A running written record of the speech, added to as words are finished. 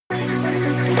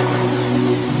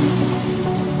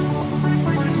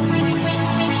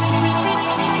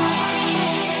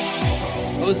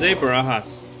Jose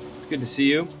Barajas, it's good to see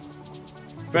you.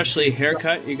 Freshly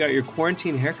haircut. You got your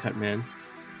quarantine haircut, man.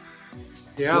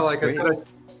 Yeah, Looks like great. I said,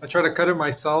 I try to cut it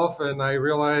myself, and I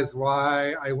realized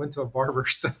why I went to a barber.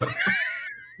 So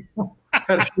I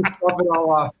had to chop it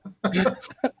all off.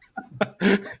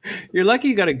 You're lucky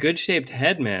you got a good shaped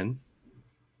head, man.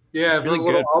 Yeah, It's if it really was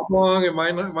a little good. oblong, it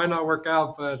might not work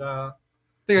out, but I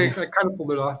think I kind of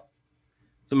pulled it off.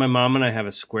 So my mom and I have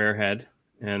a square head,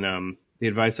 and the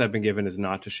advice I've been given is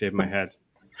not to shave my head.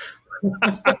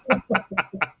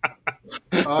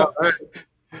 All right.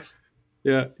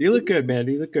 Yeah, you look good, man.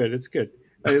 You look good. It's good.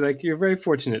 You're very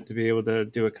fortunate to be able to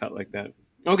do a cut like that.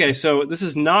 Okay, so this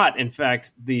is not, in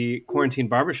fact, the Quarantine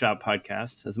Barbershop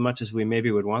podcast, as much as we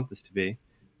maybe would want this to be.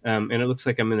 And it looks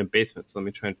like I'm in a basement, so let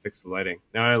me try and fix the lighting.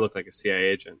 Now I look like a CIA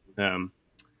agent.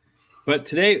 But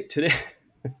today,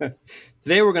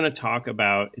 today we're going to talk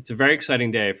about. It's a very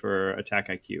exciting day for Attack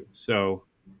IQ. So,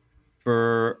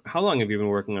 for how long have you been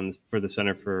working on this with the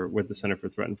Center for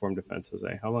Threat Informed Defense,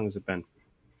 Jose? How long has it been?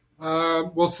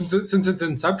 Well, since its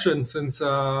inception, since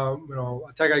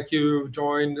Attack IQ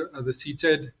joined the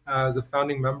CTID as a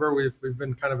founding member, we've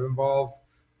been kind of involved,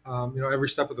 every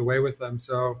step of the way with them.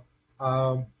 So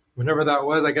whenever that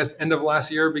was, I guess end of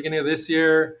last year, beginning of this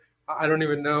year, I don't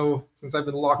even know, since I've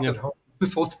been locked at home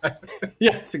this whole time.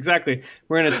 Yes, exactly.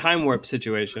 We're in a time warp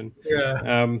situation.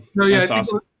 Yeah. That's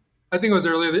awesome. I think it was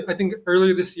earlier. I think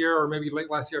earlier this year or maybe late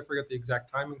last year. I forget the exact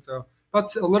timing. So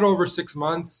about a little over 6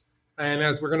 months. And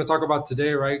as we're going to talk about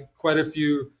today, right, quite a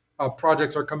few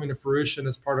projects are coming to fruition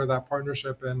as part of that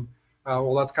partnership. And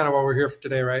that's kind of why we're here for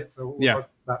today, right? So we'll talk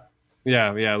about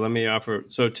that. Yeah. Let me offer.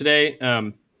 So today,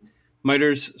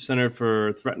 MITRE's Center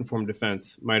for Threat Informed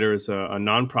Defense. MITRE is a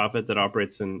nonprofit that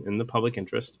operates in the public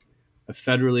interest, a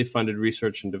federally funded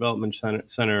research and development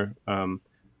center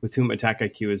with whom Attack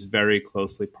IQ is very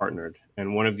closely partnered.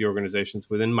 And one of the organizations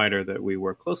within MITRE that we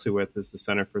work closely with is the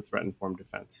Center for Threat Informed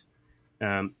Defense.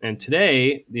 And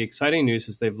today, the exciting news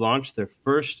is they've launched their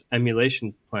first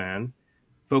emulation plan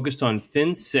focused on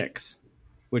FIN6,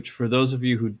 which for those of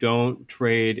you who don't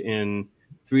trade in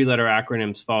three-letter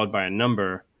acronyms followed by a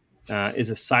number,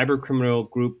 is a cyber criminal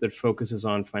group that focuses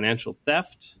on financial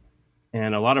theft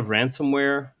and a lot of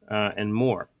ransomware and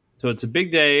more. So it's a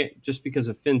big day just because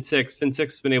of FIN6. FIN6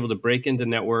 has been able to break into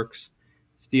networks,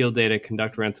 steal data,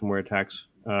 conduct ransomware attacks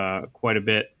quite a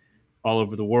bit all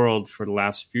over the world for the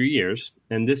last few years.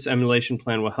 And this emulation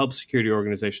plan will help security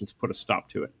organizations put a stop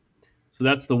to it. So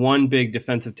that's the one big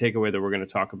defensive takeaway that we're going to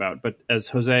talk about. But as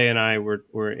Jose and I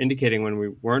were indicating when we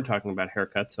weren't talking about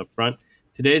haircuts up front,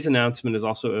 today's announcement is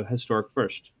also a historic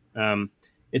first.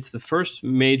 It's the first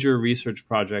major research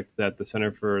project that the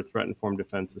Center for Threat Informed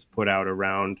Defense has put out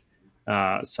around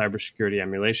cybersecurity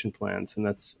emulation plans. And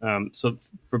that's so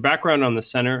for background on the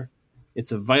center,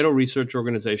 it's a vital research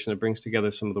organization that brings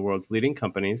together some of the world's leading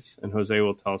companies, and Jose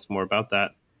will tell us more about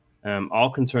that, all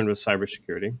concerned with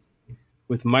cybersecurity,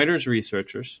 with MITRE's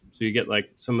researchers. So you get like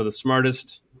some of the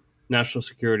smartest national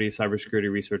security,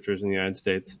 cybersecurity researchers in the United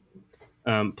States,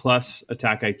 plus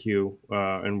Attack IQ,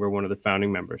 and we're one of the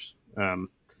founding members.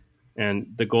 And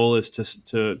the goal is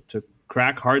to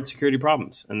crack hard security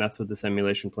problems, and that's what this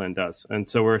emulation plan does. And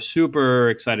so we're super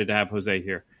excited to have Jose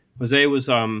here. Jose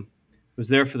was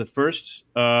there for the first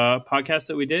podcast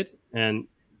that we did, and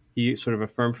he sort of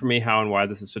affirmed for me how and why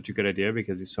this is such a good idea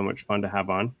because he's so much fun to have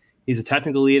on. He's a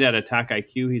technical lead at Attack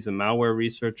IQ. He's a malware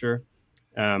researcher.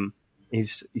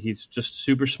 He's just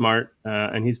super smart,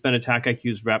 and he's been Attack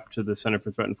IQ's rep to the Center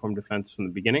for Threat Informed Defense from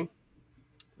the beginning.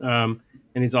 And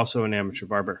he's also an amateur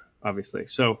barber, obviously.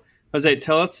 So, Jose,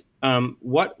 tell us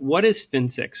what is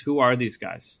FIN6? Who are these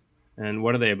guys, and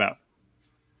what are they about?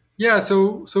 Yeah,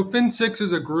 so FIN6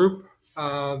 is a group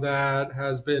that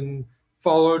has been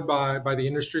followed by the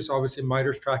industry. So obviously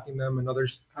MITRE's tracking them and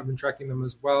others have been tracking them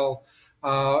as well.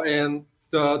 And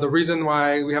the reason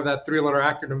why we have that three-letter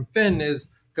acronym FIN is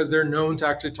because they're known to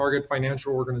actually target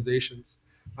financial organizations.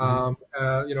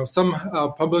 Some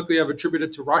publicly have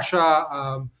attributed to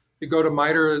Russia. You go to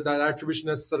MITRE, that attribution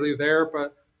is necessarily there.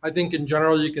 But I think in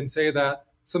general, you can say that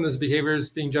some of this behavior is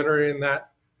being generated in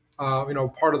that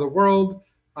part of the world.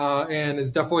 And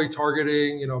is definitely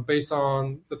targeting, based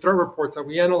on the threat reports that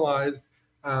we analyzed,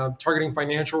 targeting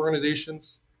financial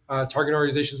organizations, targeting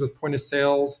organizations with point of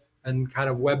sales and kind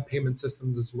of web payment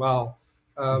systems as well.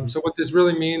 So what this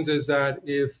really means is that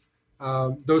if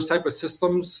those type of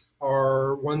systems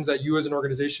are ones that you as an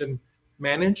organization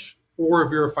manage, or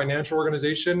if you're a financial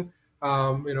organization,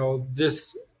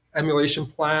 this emulation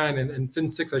plan and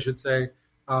FIN6, I should say,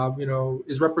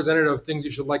 is representative of things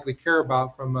you should likely care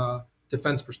about from a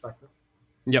defense perspective.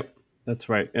 Yep, that's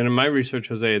right. And in my research,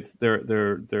 Jose, it's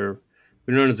they're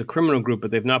they're known as a criminal group,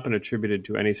 but they've not been attributed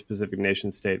to any specific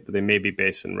nation state, but they may be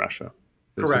based in Russia.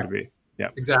 So Correct. Yeah.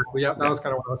 Exactly. Yeah. That was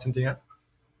kind of what I was hinting at.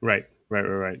 Right.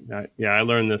 Yeah, I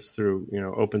learned this through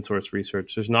open source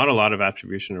research. There's not a lot of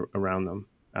attribution around them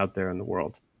out there in the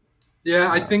world.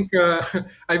 Yeah, I think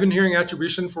I've been hearing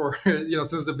attribution for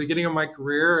since the beginning of my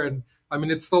career, and I mean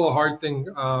it's still a hard thing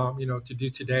to do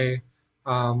today.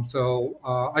 I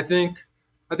think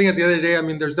at the end of the day, I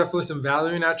mean there's definitely some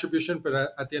value in attribution,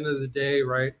 but at the end of the day,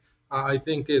 right? I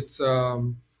think it's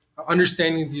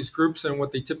understanding these groups and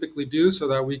what they typically do, so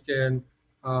that we can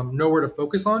know where to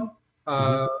focus on.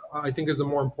 I think is the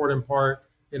more important part.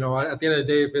 At the end of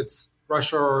the day, if it's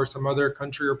Russia or some other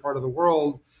country or part of the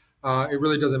world, it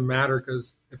really doesn't matter,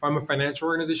 because if I'm a financial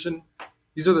organization,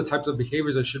 these are the types of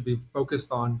behaviors I should be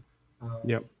focused on.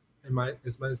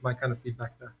 Is my kind of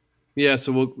feedback there. Yeah,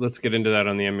 so let's get into that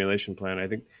on the emulation plan. I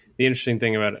think the interesting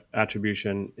thing about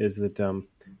attribution is that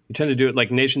you tend to do it,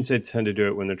 like nation states tend to do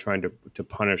it when they're trying to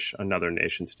punish another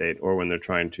nation state, or when they're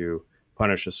trying to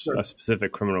punish a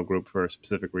specific criminal group for a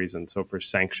specific reason. So for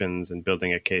sanctions and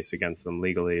building a case against them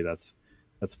legally, that's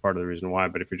part of the reason why.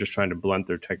 But if you're just trying to blunt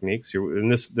their techniques,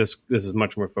 and this is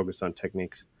much more focused on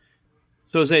techniques.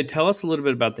 So Jose, tell us a little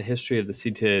bit about the history of the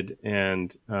CTID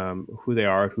and who they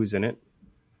are, who's in it.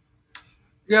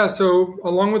 Yeah, so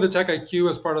along with the Tech IQ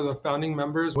as part of the founding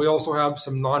members, we also have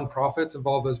some nonprofits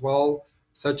involved as well,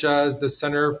 such as the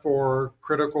Center for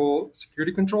Critical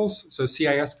Security Controls, so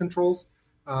CIS controls,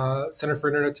 Center for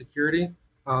Internet Security.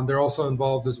 They're also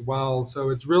involved as well. So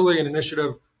it's really an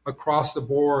initiative across the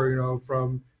board,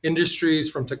 from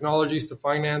industries, from technologies to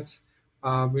finance,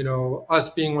 us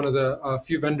being one of the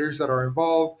few vendors that are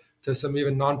involved, to some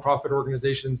even nonprofit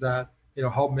organizations that,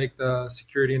 help make the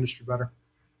security industry better.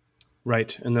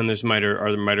 Right. And then there's MITRE.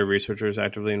 Are the MITRE researchers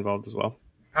actively involved as well?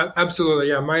 Absolutely.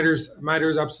 Yeah. MITRE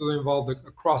is absolutely involved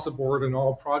across the board in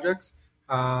all projects.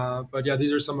 But yeah,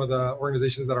 these are some of the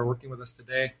organizations that are working with us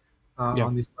today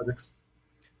on these projects.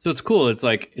 So it's cool. It's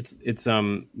like it's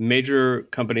major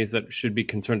companies that should be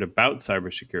concerned about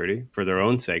cybersecurity for their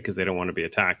own sake, because they don't want to be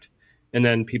attacked, and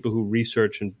then people who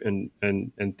research and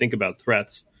think about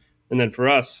threats, and then for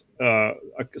us, a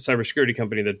cybersecurity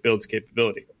company that builds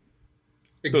capability.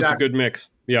 Exactly. So it's a good mix.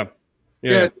 Yeah,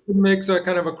 it's a good mix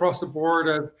kind of across the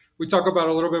board. We talk about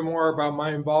a little bit more about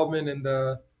my involvement in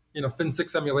the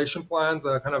FIN6 emulation plans,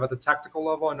 kind of at the tactical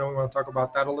level. I know we want to talk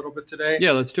about that a little bit today.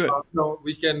 Yeah, let's do it.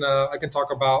 We can. I can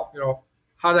talk about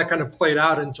how that kind of played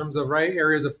out in terms of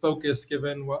areas of focus,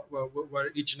 given what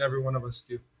each and every one of us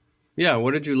do. Yeah,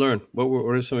 what did you learn? What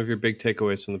are some of your big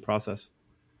takeaways from the process?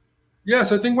 Yeah,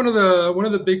 so I think one of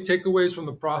the big takeaways from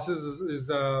the process is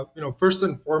first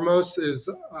and foremost is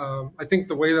I think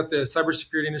the way that the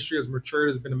cybersecurity industry has matured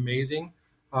has been amazing.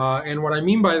 And what I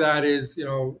mean by that is,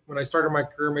 when I started my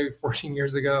career maybe 14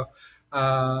 years ago,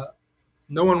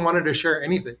 no one wanted to share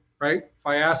anything, right? If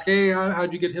I ask, hey,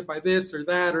 how'd you get hit by this or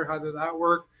that, or how did that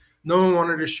work? No one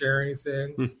wanted to share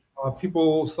anything.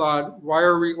 People thought, why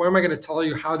am I going to tell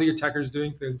you how the attacker is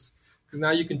doing things? Because now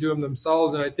you can do them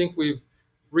themselves. And I think we've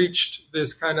reached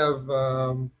this kind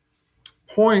of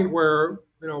point where,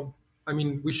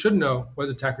 we should know what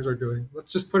attackers are doing.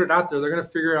 Let's just put it out there. They're going to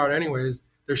figure it out anyways.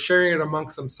 They're sharing it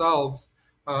amongst themselves.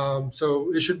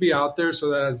 So it should be out there so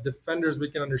that as defenders, we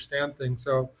can understand things.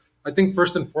 So I think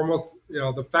first and foremost,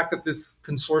 the fact that this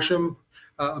consortium,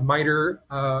 MITRE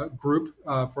group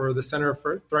for the Center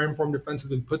for Threat-Informed Defense has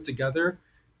been put together.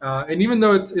 And even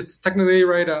though it's technically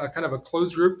a kind of a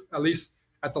closed group, at least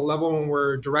at the level when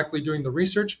we're directly doing the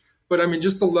research, but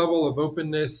just the level of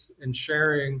openness and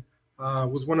sharing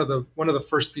was one of the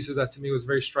first pieces that to me was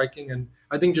very striking, and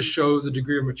I think just shows the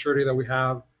degree of maturity that we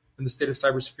have in the state of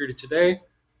cybersecurity today.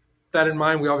 That in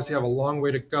mind, we obviously have a long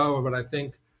way to go, but I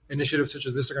think initiatives such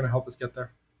as this are going to help us get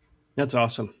there. That's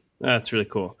awesome. That's really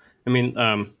cool. I mean,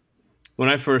 when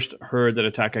I first heard that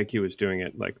Attack IQ was doing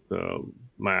it,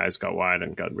 my eyes got wide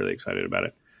and got really excited about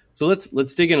it. So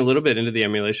let's dig in a little bit into the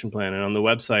emulation plan. And on the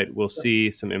website, we'll see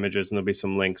some images and there'll be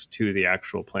some links to the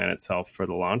actual plan itself for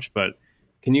the launch. But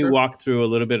can you walk through a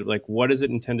little bit what is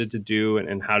it intended to do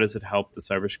and how does it help the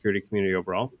cybersecurity community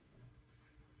overall?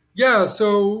 Yeah,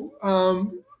 so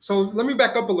let me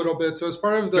back up a little bit. So as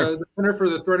part of the Center for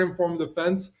the Threat-Informed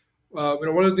Defense, one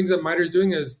of the things that MITRE is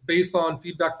doing is based on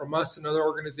feedback from us and other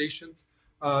organizations.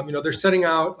 They're setting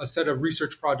out a set of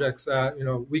research projects that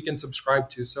we can subscribe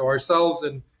to. So ourselves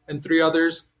and three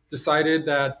others decided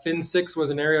that FIN6 was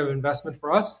an area of investment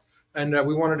for us, and that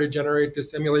we wanted to generate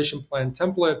this emulation plan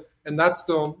template. And that's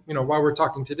the why we're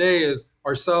talking today is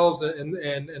ourselves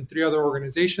and three other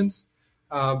organizations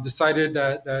decided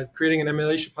that creating an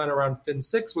emulation plan around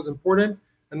FIN6 was important,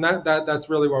 And that's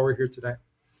really why we're here today.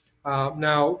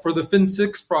 Now, for the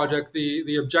FIN6 project,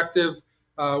 the objective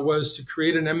was to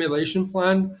create an emulation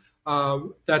plan.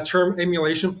 That term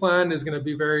emulation plan is going to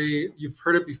be you've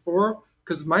heard it before,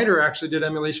 because MITRE actually did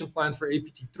emulation plans for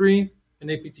APT3 and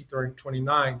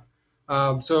APT29.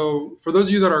 So for those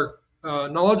of you that are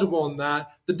knowledgeable in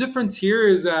that, the difference here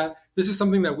is that this is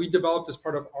something that we developed as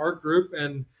part of our group,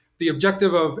 and the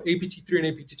objective of APT3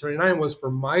 and APT29 was for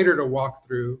MITRE to walk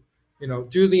through,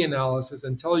 do the analysis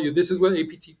and tell you, this is what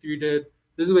APT3 did,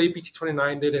 this is what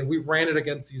APT29 did, and we've ran it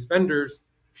against these vendors.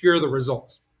 Here are the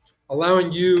results.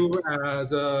 Allowing you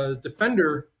as a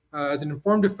defender, as an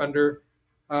informed defender,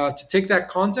 to take that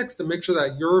context to make sure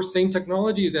that your same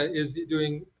technology is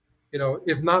doing,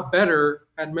 if not better,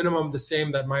 at minimum the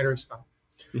same that MITRE has found.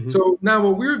 Mm-hmm. So now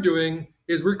what we're doing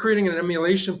is we're creating an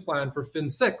emulation plan for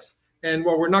FIN6. And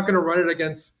while we're not going to run it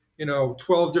against,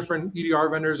 12 different EDR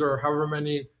vendors or however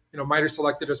many, MITRE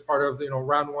selected as part of,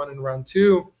 round 1 and round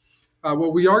 2,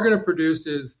 what we are going to produce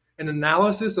is an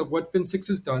analysis of what FIN6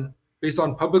 has done based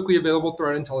on publicly available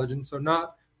threat intelligence. So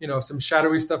not, some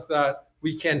shadowy stuff that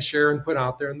we can share and put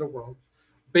out there in the world.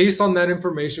 Based on that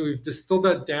information, we've distilled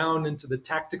that down into the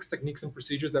tactics, techniques, and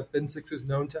procedures that FIN6 is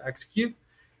known to execute,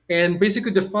 and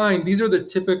basically define these are the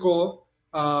typical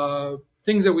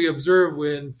things that we observe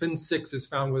when FIN6 is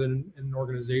found within an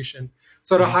organization.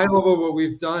 So at a high level, what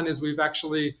we've done is we've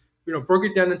actually broke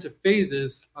it down into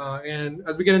phases. And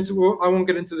as we get into, I won't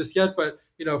get into this yet, but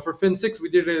for FIN6, we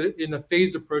did it in a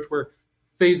phased approach where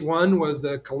phase 1 was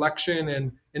the collection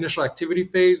and initial activity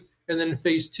phase, and then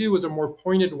phase 2 was a more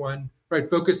pointed one, right,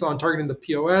 focused on targeting the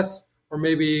POS or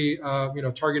maybe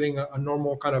targeting a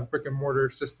normal kind of brick and mortar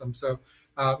system. So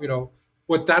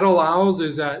what that allows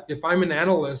is that if I'm an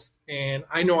analyst and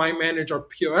I know I manage our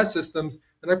POS systems,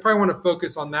 then I probably want to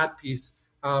focus on that piece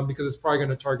because it's probably going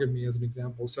to target me as an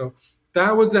example. So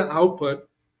that was the output.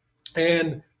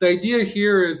 And the idea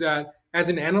here is that as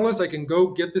an analyst, I can go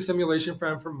get the simulation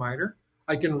plan from MITRE.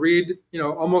 I can read,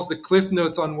 almost the cliff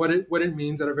notes on what it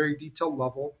means at a very detailed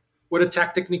level, what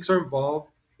attack techniques are involved,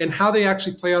 and how they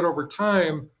actually play out over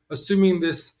time, assuming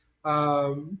this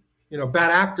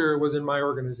bad actor was in my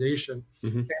organization.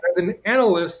 Mm-hmm. And as an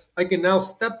analyst, I can now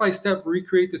step-by-step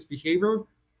recreate this behavior,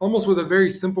 almost with a very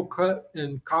simple cut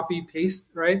and copy paste,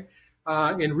 right?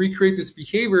 And recreate this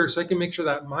behavior so I can make sure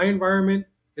that my environment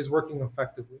is working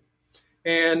effectively.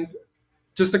 And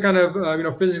just to kind of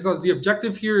finish this out, the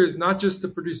objective here is not just to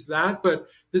produce that, but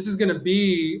this is going to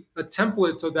be a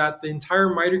template so that the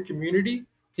entire MITRE community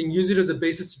can use it as a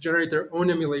basis to generate their own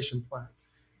emulation plans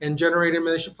and generate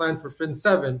emulation plans for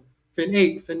FIN7,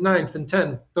 FIN8, FIN9,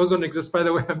 FIN10. Those don't exist, by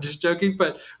the way. I'm just joking.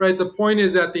 But right, the point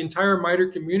is that the entire MITRE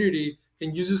community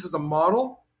can use this as a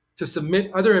model to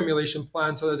submit other emulation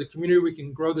plans. So as a community, we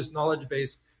can grow this knowledge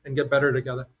base and get better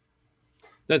together.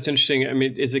 That's interesting. I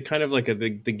mean, is it kind of like the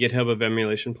GitHub of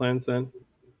emulation plans then?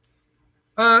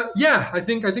 Yeah, I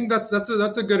think that's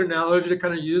a good analogy to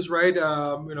kind of use, right?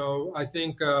 I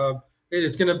think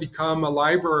it's going to become a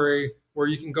library where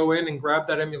you can go in and grab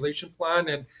that emulation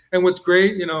plan. And what's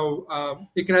great,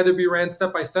 it can either be ran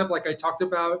step by step, like I talked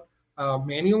about,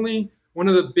 manually. One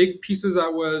of the big pieces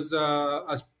that was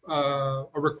a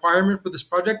requirement for this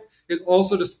project is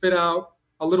also to spit out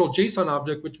a little JSON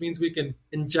object, which means we can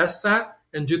ingest that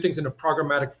and do things in a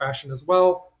programmatic fashion as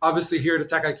well. Obviously, here at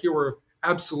Attack IQ, we're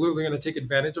absolutely going to take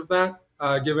advantage of that,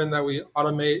 given that we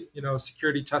automate,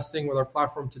 security testing with our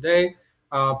platform today.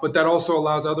 But that also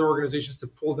allows other organizations to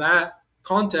pull that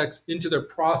context into their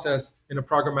process in a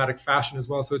programmatic fashion as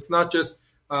well. So it's not just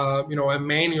a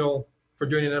manual for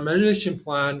doing an emulation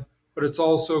plan, but it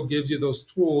also gives you those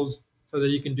tools so that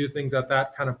you can do things at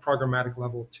that kind of programmatic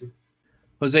level too.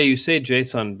 Jose, you say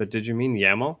JSON, but did you mean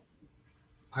YAML?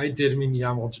 I did mean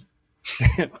YAML.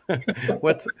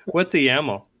 What's a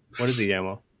YAML? What is a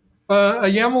YAML? A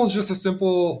YAML is just a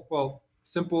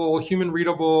simple human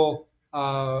readable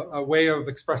a way of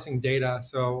expressing data.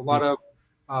 So a lot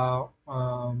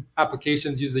of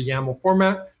applications use the YAML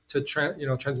format to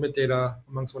transmit data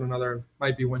amongst one another.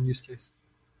 Might be one use case.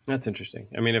 That's interesting.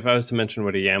 I mean, if I was to mention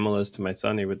what a YAML is to my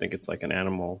son, he would think it's like an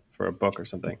animal for a book or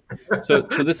something. So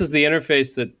this is the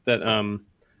interface that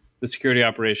the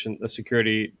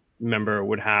security member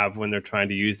would have when they're trying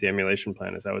to use the emulation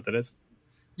plan. Is that what that is?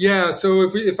 Yeah.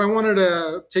 So if I wanted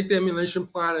to take the emulation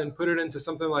plan and put it into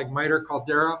something like MITRE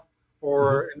Caldera,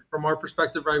 or from our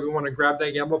perspective, right, we want to grab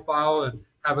that YAML file and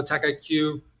have Attack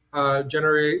IQ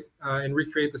generate and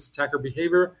recreate this attacker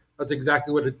behavior. That's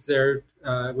exactly what it's there,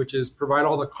 which is provide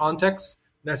all the context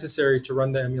necessary to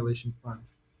run the emulation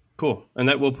plans. Cool. And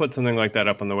that we'll put something like that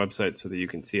up on the website so that you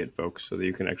can see it, folks, so that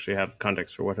you can actually have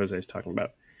context for what Jose is talking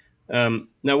about.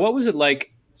 Now, what was it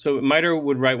like? So MITRE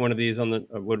would write one of these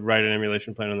would write an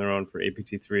emulation plan on their own for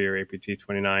APT3 or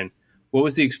APT29. What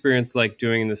was the experience like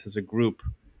doing this as a group?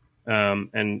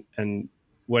 And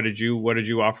what did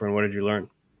you offer and what did you learn?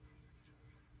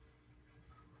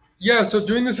 Yeah, so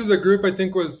doing this as a group, I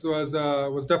think was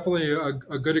definitely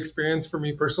a good experience for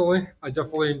me personally. I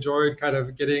definitely enjoyed kind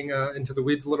of getting into the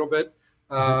weeds a little bit,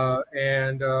 Mm-hmm.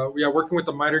 and yeah, working with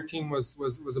the MITRE team was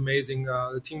amazing.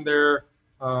 The team there,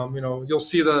 you'll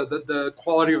see the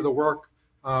quality of the work,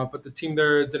 but the team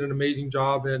there did an amazing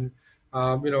job, and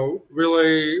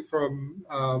really from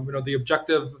the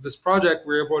objective of this project,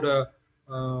 we were able to.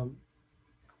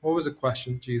 What was the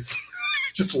question? Jeez,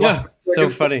 just Yeah, lost so me.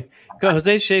 funny.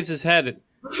 Jose shaves his head.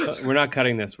 We're not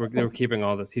cutting this. We're keeping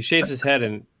all this. He shaves his head,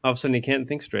 and all of a sudden he can't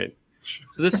think straight.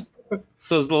 So this,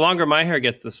 so the longer my hair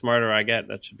gets, the smarter I get.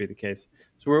 That should be the case.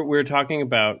 So we're talking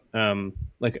about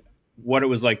like what it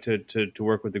was like to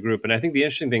work with the group, and I think the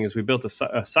interesting thing is we built a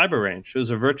cyber range. It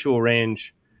was a virtual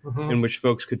range in Mhm. which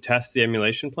folks could test the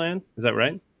emulation plan. Is that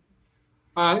right?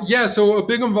 Yeah, so a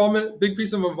big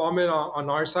piece of involvement on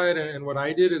our side, and what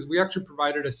I did is we actually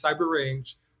provided a cyber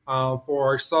range for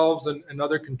ourselves and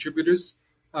other contributors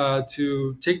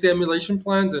to take the emulation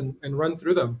plans and run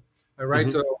through them. All right,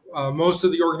 Mm-hmm. so most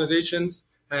of the organizations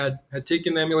had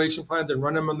taken the emulation plans and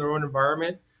run them in their own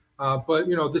environment, but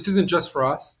this isn't just for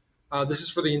us. This is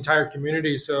for the entire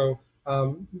community. So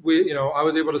I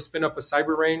was able to spin up a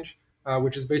cyber range,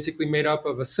 which is basically made up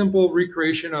of a simple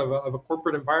recreation of a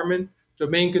corporate environment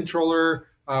domain controller.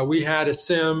 We had a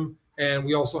SIM, and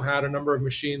we also had a number of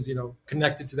machines,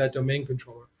 connected to that domain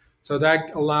controller. So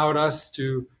that allowed us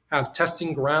to have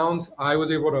testing grounds. I was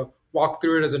able to walk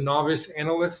through it as a novice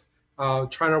analyst,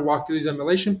 trying to walk through these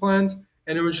emulation plans,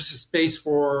 and it was just a space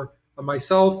for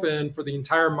myself and for the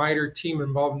entire MITRE team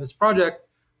involved in this project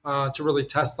to really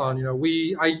test on.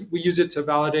 We use it to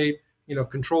validate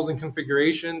controls and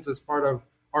configurations as part of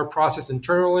our process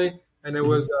internally, and it Mm-hmm.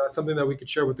 was something that we could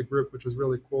share with the group, which was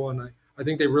really cool. And I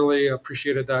think they really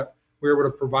appreciated that we were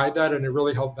able to provide that, and it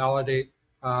really helped validate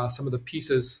some of the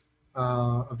pieces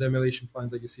of the emulation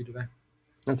plans that you see today.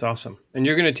 That's awesome. And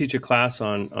you're going to teach a class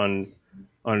on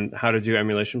how to do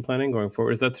emulation planning going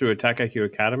forward. Is that through Attack IQ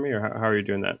Academy, or how are you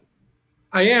doing that?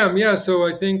 I am, yeah. So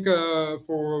I think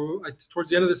towards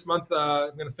the end of this month,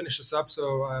 I'm going to finish this up.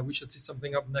 So we should see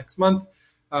something up next month.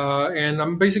 And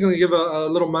I'm basically going to give a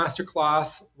little master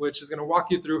class, which is going to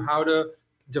walk you through how to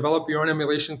develop your own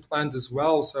emulation plans as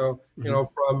well. So,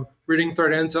 Mm-hmm. from reading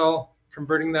threat intel,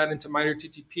 converting that into MITRE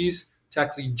TTPs to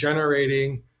actually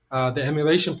generating the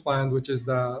emulation plans, which is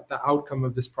the outcome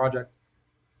of this project.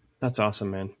 That's awesome,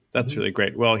 man. That's Mhm. really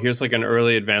great. Well, here's like an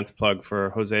early advance plug for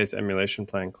Jose's emulation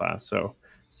plan class. So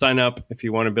sign up if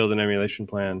you want to build an emulation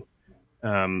plan,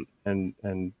 and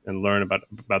learn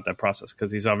about that process,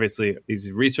 because he's a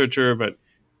researcher, but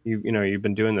you've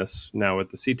been doing this now with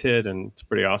the CTID, and it's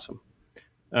pretty awesome.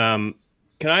 Um,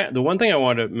 the one thing I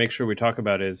want to make sure we talk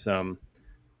about is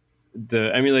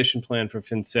the emulation plan for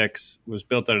FIN6 was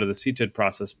built out of the CTID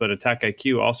process, but Attack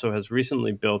IQ also has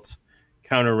recently built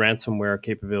counter ransomware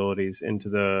capabilities into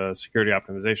the security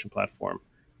optimization platform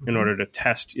in Mhm. order to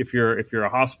test if you're a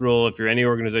hospital, if you're any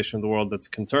organization in the world that's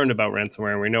concerned about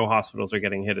ransomware, and we know hospitals are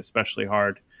getting hit especially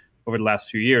hard over the last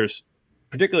few years,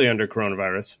 particularly under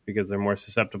coronavirus, because they're more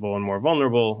susceptible and more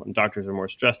vulnerable, and doctors are more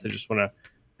stressed. They just want to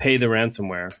pay the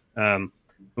ransomware. And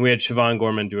we had Siobhan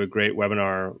Gorman do a great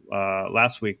webinar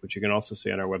last week, which you can also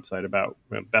see on our website, about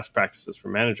best practices for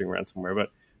managing ransomware.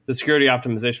 But the security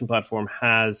optimization platform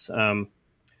has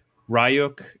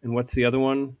Ryuk, and what's the other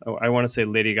one? Oh, I want to say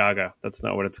Lady Gaga. That's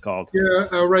not what it's called. Yeah,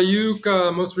 It's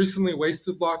Ryuk, most recently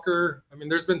Wasted Locker. I mean,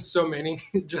 there's been so many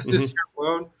just this hmm year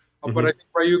alone, but I hmm think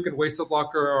Ryuk and Wasted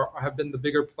Locker have been the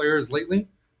bigger players lately.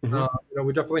 hmm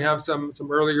We definitely have some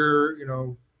earlier,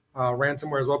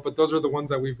 ransomware as well, but those are the ones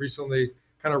that we've recently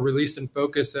kind of released in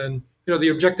focus. And the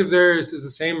objective there is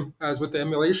the same as with the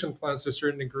emulation plans to a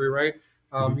certain degree, right?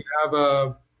 hmm You have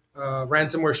a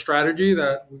ransomware strategy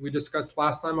that we discussed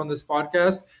last time on this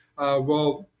podcast.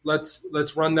 Well, let's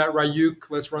run that Ryuk,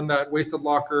 let's run that Wasted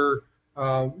Locker,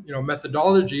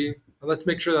 methodology, and let's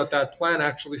make sure that plan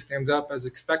actually stands up as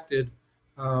expected,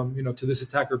 to this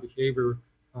attacker behavior.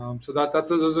 So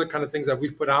those are the kind of things that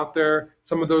we've put out there.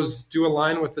 Some of those do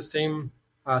align with the same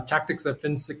tactics that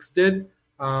FIN6 did,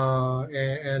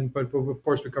 but of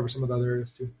course we cover some of the other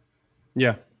areas too.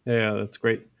 Yeah, yeah, that's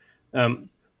great. Um,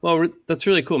 well, that's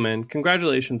really cool, man.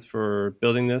 Congratulations for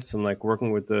building this and like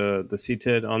working with the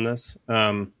CTID on this.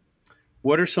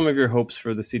 What are some of your hopes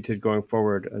for the CTID going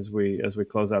forward as we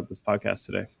close out this podcast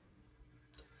today?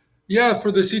 Yeah,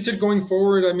 for the CTID going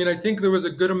forward, I mean, I think there was a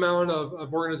good amount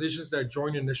of organizations that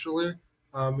joined initially.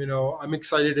 I'm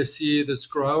excited to see this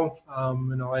grow.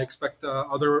 I expect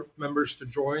other members to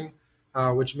join,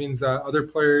 which means that other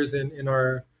players in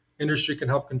our industry can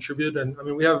help contribute. And I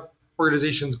mean, we have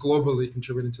organizations globally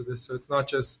contributing to this, so it's not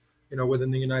just within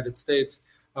the United States.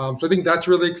 So I think that's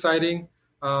really exciting.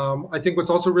 I think what's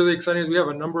also really exciting is we have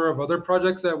a number of other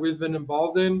projects that we've been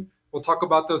involved in. We'll talk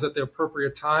about those at the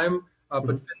appropriate time.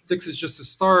 But FIN6 is just a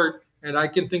start, and I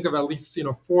can think of at least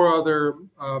four other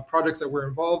projects that we're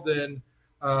involved in.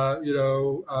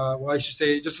 Well, I should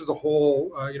say, just as a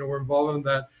whole, we're involved in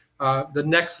that. The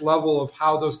next level of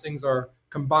how those things are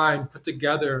combined, put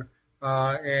together,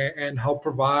 and help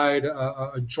provide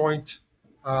a joint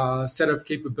set of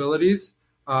capabilities.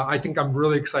 I think I'm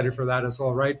really excited for that as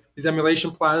well. Right, these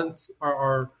emulation plans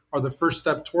are the first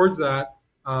step towards that,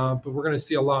 but we're going to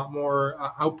see a lot more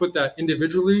output that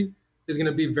individually is going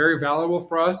to be very valuable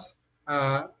for us,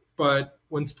 but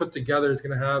once put together, is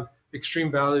going to have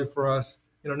extreme value for us.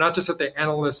 Not just at the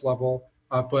analyst level,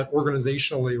 but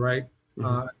organizationally, right?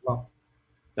 Well,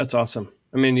 That's awesome.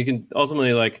 I mean, you can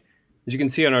ultimately, like, as you can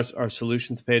see on our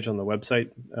solutions page on the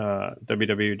website,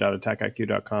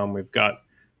 www.attackiq.com, we've got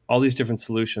all these different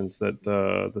solutions that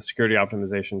the security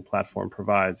optimization platform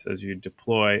provides as you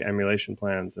deploy emulation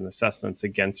plans and assessments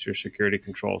against your security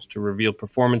controls to reveal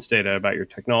performance data about your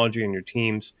technology and your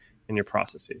teams and your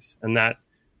processes. And that,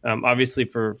 obviously,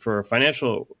 for a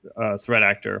financial threat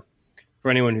actor,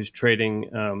 for anyone who's trading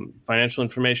financial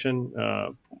information,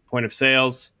 point of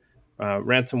sales,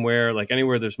 ransomware, like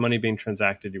anywhere there's money being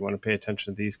transacted, you want to pay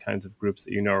attention to these kinds of groups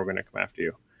that are going to come after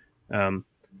you.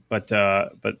 But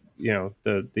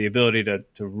the ability to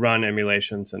run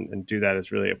emulations and do that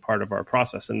is really a part of our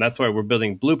process, and that's why we're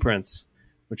building blueprints,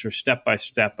 which are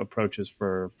step-by-step approaches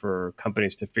for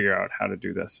companies to figure out how to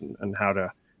do this and how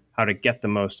to get the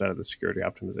most out of the security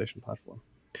optimization platform.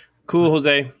 Cool,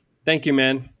 Jose. Thank you,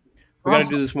 man. We got to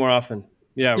do this more often.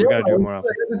 Yeah, we got to do it more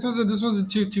often. This wasn't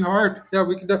too hard. Yeah,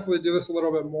 we can definitely do this a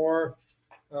little bit more.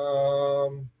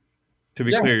 To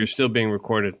be clear, you're still being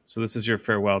recorded, so this is your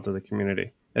farewell to the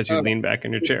community as you lean back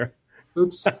in your chair.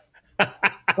 Oops.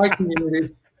 Hi,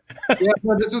 community. Yeah,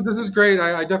 no, this is great.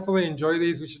 I definitely enjoy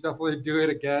these. We should definitely do it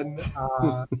again.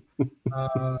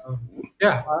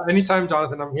 Anytime,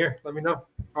 Jonathan, I'm here. Let me know.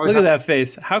 Look at that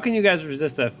face. How can you guys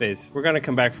resist that face? We're going to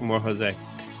come back for more, Jose.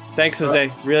 Thanks, Jose.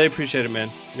 Really appreciate it,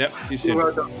 man. Yep. See you soon.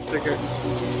 Take care.